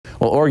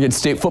Well, Oregon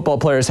State football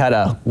players had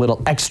a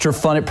little extra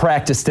fun at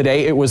practice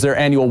today. It was their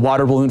annual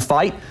water balloon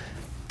fight.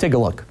 Take a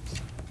look.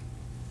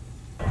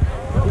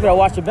 You better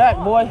watch your back,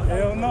 boy.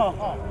 Hell no.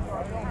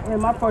 Hey,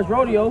 my first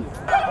rodeo.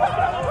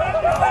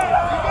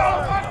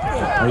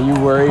 Are you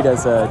worried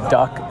as a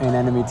duck in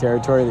enemy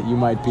territory that you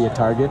might be a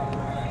target?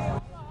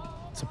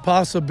 It's a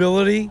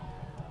possibility,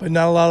 but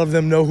not a lot of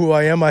them know who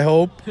I am, I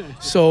hope.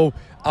 So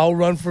I'll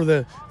run for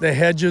the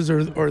hedges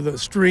or the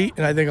street,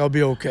 and I think I'll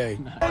be okay.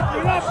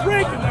 You're not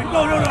breaking. No,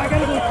 I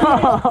gotta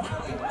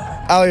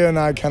go. Alio and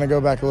I kind of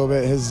go back a little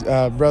bit. His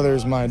brother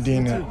is my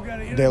dean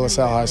at De La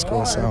Salle High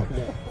School, so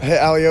I hit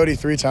Aliotti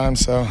 3 times,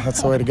 so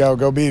that's the way to go.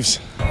 Go Beavs.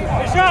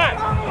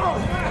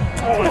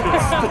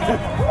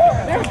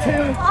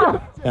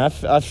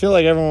 I feel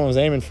like everyone was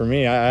aiming for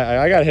me.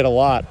 I got hit a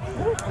lot.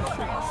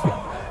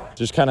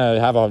 Just kind of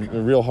have a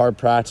real hard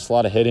practice, a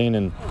lot of hitting,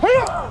 and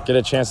get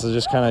a chance to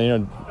just kind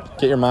of,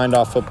 get your mind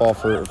off football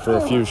for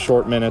a few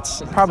short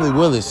minutes. Probably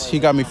Willis. He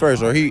got me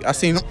first, or I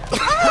seen him.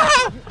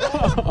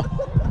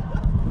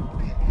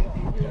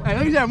 Hey,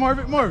 let me that,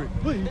 Marvin,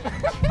 please.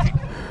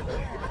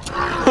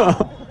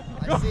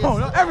 Come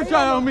on, don't ever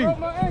try on me.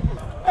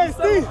 Hey,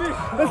 Steve,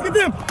 let's get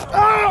them.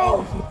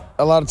 Oh!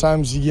 A lot of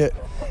times you get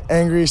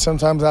angry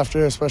sometimes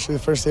after, especially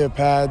the first day of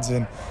pads,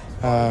 and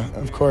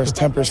of course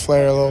tempers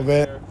flare a little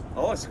bit.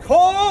 Oh, it's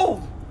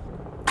cold.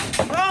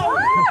 Oh.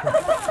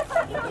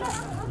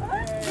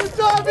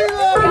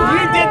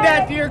 You did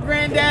that to your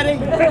granddaddy.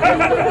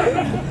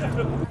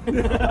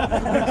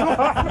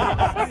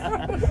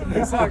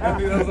 It's not gonna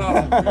be those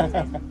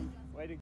off.